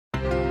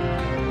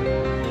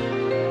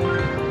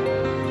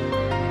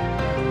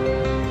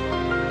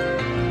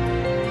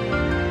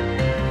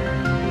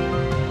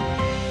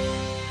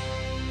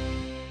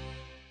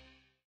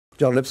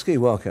John Lipsky,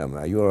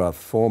 welcome. You're a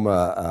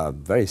former,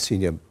 very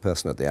senior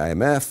person at the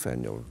IMF,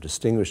 and you're a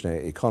distinguished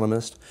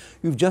economist.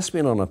 You've just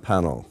been on a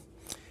panel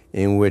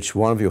in which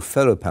one of your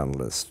fellow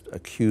panelists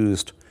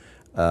accused,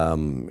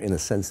 in a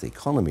sense, the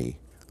economy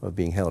of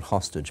being held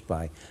hostage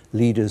by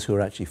leaders who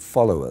are actually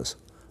followers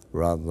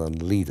rather than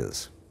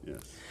leaders.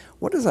 Yes.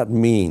 What does that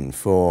mean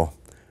for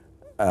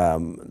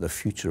the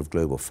future of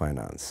global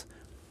finance?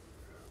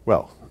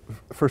 Well,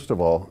 first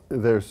of all,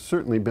 there's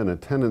certainly been a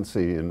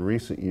tendency in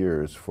recent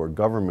years for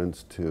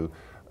governments to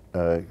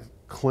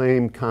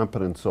claim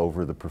competence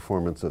over the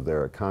performance of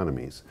their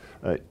economies,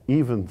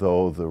 even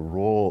though the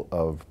role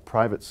of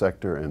private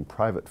sector and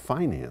private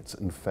finance,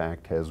 in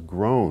fact, has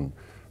grown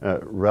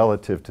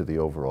relative to the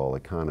overall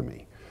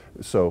economy.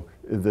 So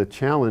the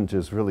challenge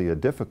is really a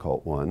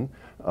difficult one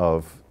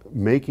of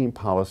making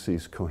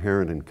policies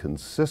coherent and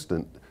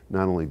consistent,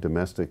 not only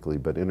domestically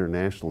but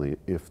internationally,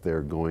 if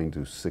they're going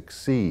to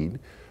succeed,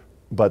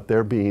 but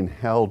they're being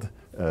held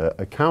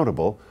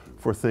accountable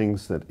for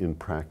things that in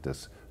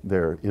practice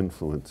their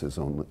influence is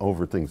only,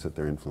 over things that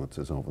their influence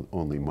is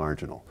only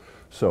marginal.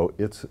 So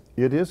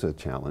it is a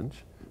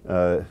challenge,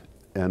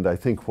 and I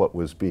think what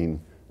was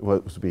being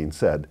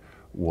said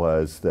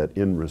was that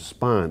in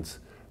response,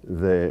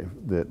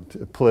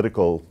 that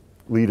political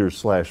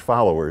leaders /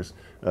 followers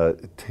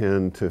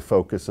tend to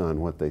focus on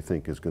what they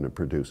think is going to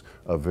produce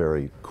a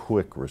very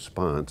quick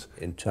response.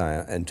 In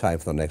time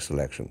for the next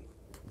election.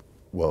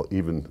 Well,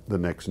 even the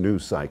next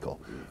news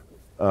cycle.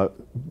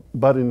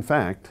 But in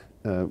fact,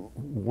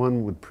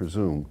 one would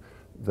presume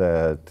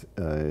that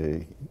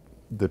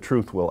the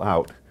truth will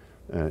out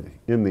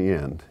in the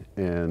end,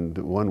 and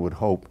one would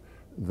hope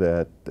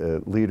that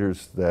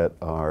leaders that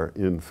are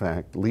in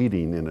fact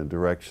leading in a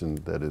direction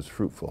that is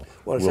fruitful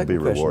will be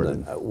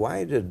rewarded. Then,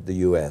 why did the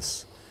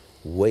US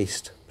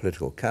waste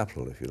political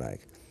capital, if you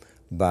like,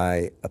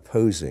 by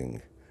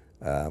opposing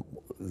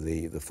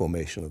the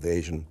formation of the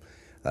Asian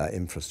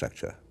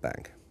Infrastructure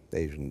Bank,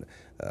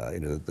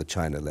 the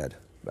China-led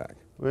bank?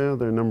 Well,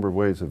 there are a number of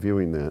ways of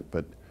viewing that,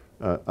 but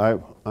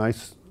I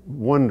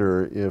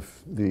wonder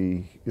if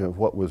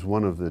what was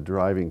one of the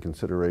driving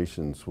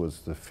considerations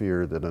was the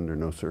fear that under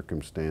no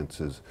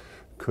circumstances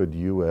could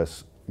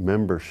U.S.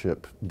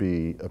 membership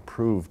be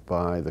approved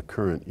by the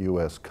current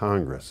U.S.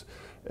 Congress,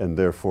 and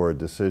therefore a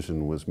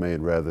decision was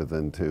made rather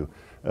than to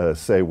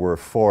say we're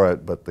for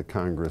it, but the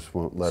Congress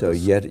won't let us. So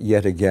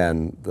yet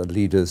again, the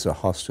leaders are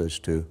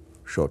hostage to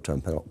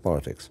short-term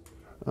politics.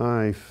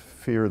 I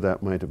fear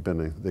that might have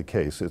been the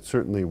case. It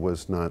certainly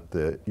was not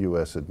the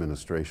U.S.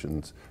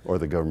 administration's or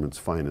the government's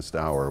finest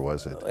hour,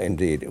 was it?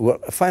 Indeed.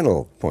 Well, a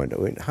final point.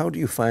 How do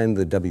you find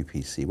the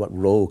WPC? What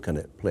role can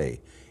it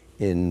play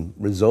in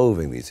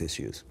resolving these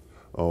issues?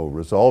 Oh,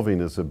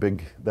 resolving is a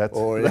big. That's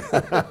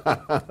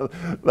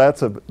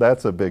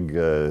that's a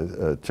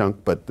big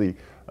chunk. But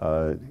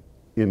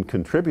in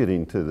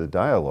contributing to the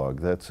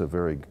dialogue, it's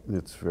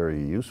very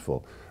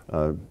useful.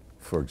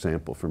 For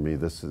example, for me,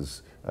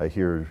 I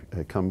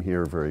come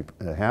here very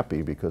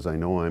happy because I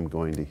know I'm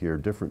going to hear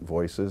different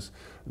voices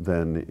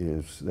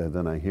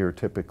than I hear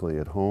typically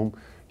at home.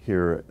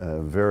 Hear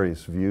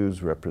various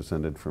views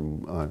represented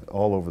from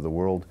all over the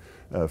world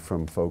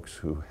from folks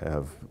who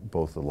have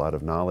both a lot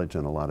of knowledge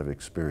and a lot of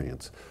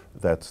experience.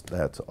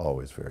 That's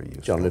always very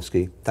useful. John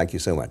Lipsky, thank you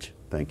so much.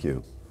 Thank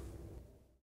you.